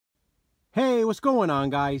Hey, what's going on,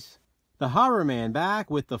 guys? The Horror Man back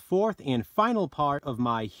with the fourth and final part of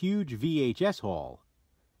my huge VHS haul.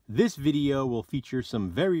 This video will feature some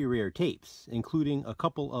very rare tapes, including a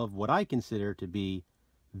couple of what I consider to be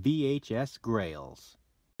VHS grails.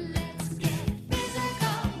 Let's get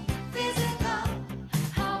physical, physical.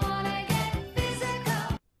 I wanna get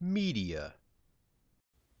physical. Media.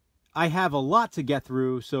 I have a lot to get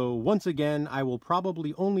through, so once again, I will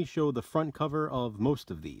probably only show the front cover of most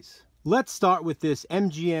of these. Let's start with this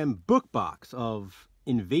MGM book box of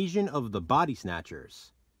Invasion of the Body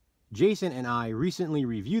Snatchers. Jason and I recently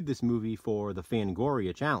reviewed this movie for the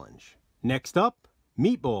Fangoria Challenge. Next up,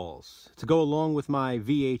 Meatballs, to go along with my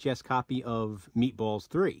VHS copy of Meatballs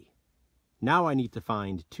 3. Now I need to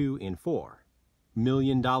find 2 and 4. $1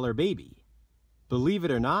 Million Baby. Believe it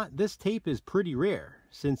or not, this tape is pretty rare,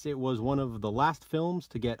 since it was one of the last films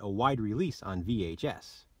to get a wide release on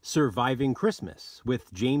VHS. Surviving Christmas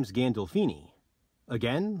with James Gandolfini.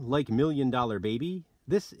 Again, like $1 Million Baby,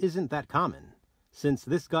 this isn't that common, since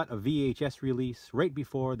this got a VHS release right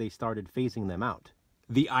before they started phasing them out.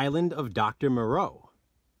 The Island of Dr. Moreau.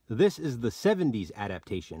 This is the 70s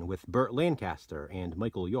adaptation with Burt Lancaster and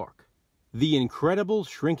Michael York. The Incredible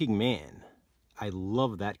Shrinking Man. I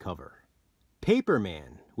love that cover. Paper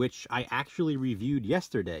Man, which I actually reviewed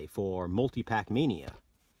yesterday for Multipack Mania.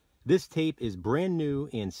 This tape is brand new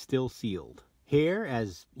and still sealed. Here,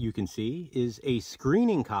 as you can see, is a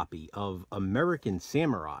screening copy of American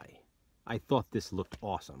Samurai. I thought this looked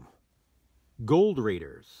awesome. Gold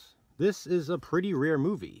Raiders. This is a pretty rare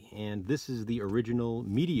movie, and this is the original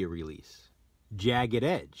media release. Jagged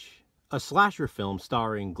Edge, a slasher film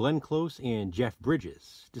starring Glenn Close and Jeff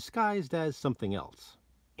Bridges, disguised as something else.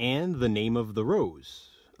 And The Name of the Rose,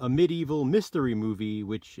 a medieval mystery movie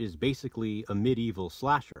which is basically a medieval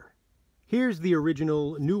slasher. Here's the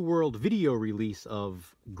original New World video release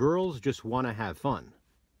of Girls Just Wanna Have Fun.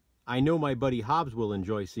 I know my buddy Hobbs will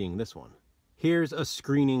enjoy seeing this one. Here's a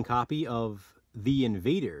screening copy of The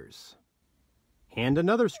Invaders. And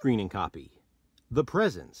another screening copy, The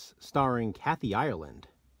Presence, starring Kathy Ireland.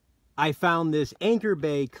 I found this Anchor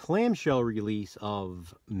Bay clamshell release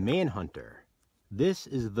of Manhunter. This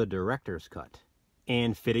is the director's cut.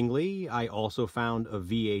 And fittingly, I also found a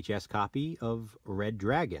VHS copy of Red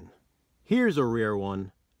Dragon. Here's a rare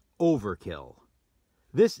one, Overkill.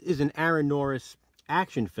 This is an Aaron Norris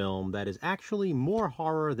action film that is actually more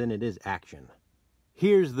horror than it is action.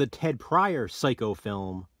 Here's the Ted Pryor psycho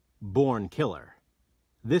film, Born Killer.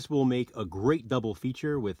 This will make a great double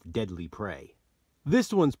feature with Deadly Prey.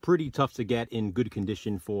 This one's pretty tough to get in good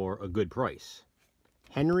condition for a good price.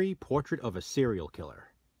 Henry, Portrait of a Serial Killer.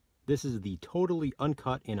 This is the totally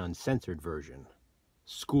uncut and uncensored version.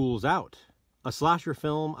 School's Out, a slasher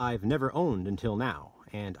film I've never owned until now,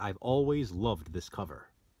 and I've always loved this cover.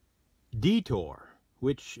 Detour,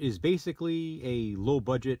 which is basically a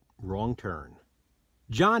low-budget Wrong Turn.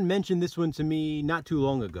 John mentioned this one to me not too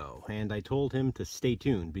long ago, and I told him to stay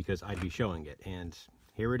tuned because I'd be showing it, and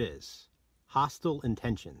here it is. Hostile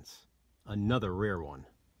Intentions, another rare one.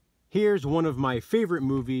 Here's one of my favorite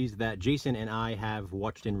movies that Jason and I have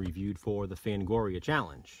watched and reviewed for the Fangoria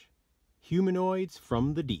Challenge. Humanoids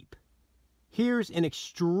from the Deep. Here's an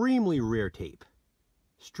extremely rare tape.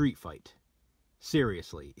 Street Fight.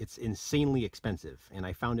 Seriously, it's insanely expensive, and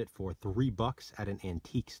I found it for $3 at an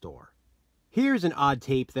antique store. Here's an odd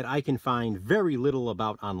tape that I can find very little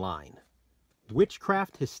about online.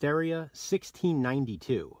 Witchcraft Hysteria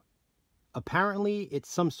 1692. Apparently, it's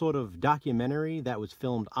some sort of documentary that was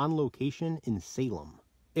filmed on location in Salem.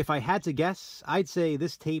 If I had to guess, I'd say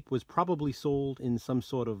this tape was probably sold in some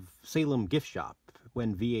sort of Salem gift shop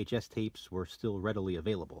when VHS tapes were still readily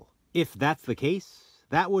available. If that's the case,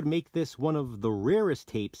 that would make this one of the rarest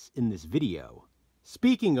tapes in this video.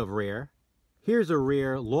 Speaking of rare, here's a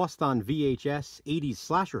rare lost on VHS 80s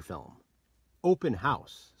slasher film, Open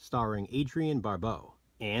House, starring Adrienne Barbeau.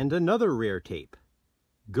 And another rare tape,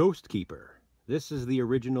 Ghost Keeper. This is the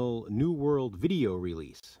original New World video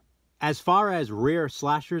release. As far as rare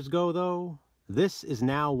slashers go, though, this is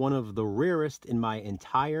now one of the rarest in my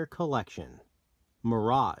entire collection.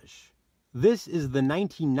 Mirage. This is the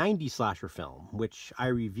 1990 slasher film, which I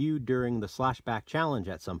reviewed during the Slashback Challenge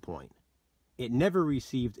at some point. It never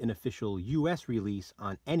received an official US release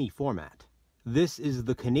on any format. This is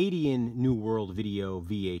the Canadian New World Video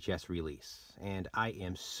VHS release, and I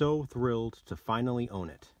am so thrilled to finally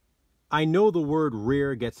own it. I know the word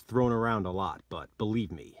rare gets thrown around a lot, but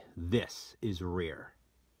believe me, this is rare.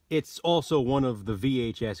 It's also one of the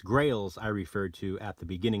VHS grails I referred to at the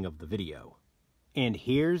beginning of the video. And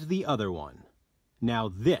here's the other one. Now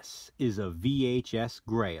this is a VHS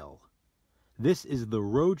grail. This is the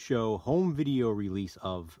Roadshow home video release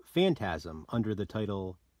of Phantasm under the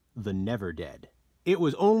title The Never Dead. It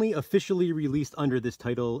was only officially released under this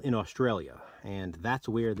title in Australia, and that's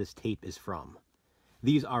where this tape is from.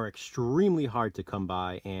 These are extremely hard to come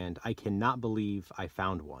by, and I cannot believe I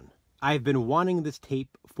found one. I've been wanting this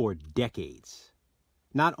tape for decades.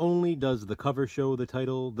 Not only does the cover show the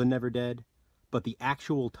title The Never Dead, but the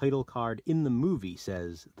actual title card in the movie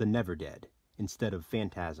says The Never Dead instead of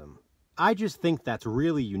Phantasm. I just think that's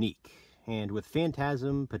really unique, and with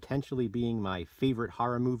Phantasm potentially being my favorite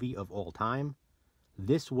horror movie of all time,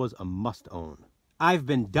 this was a must-own. I've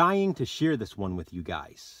been dying to share this one with you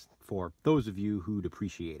guys, for those of you who'd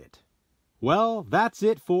appreciate it. Well, that's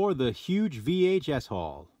it for the huge VHS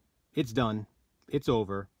haul. It's done. It's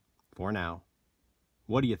over. For now.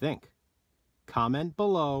 What do you think? Comment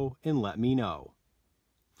below and let me know.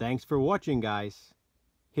 Thanks for watching, guys.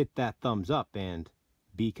 Hit that thumbs up and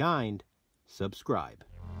be kind. Subscribe.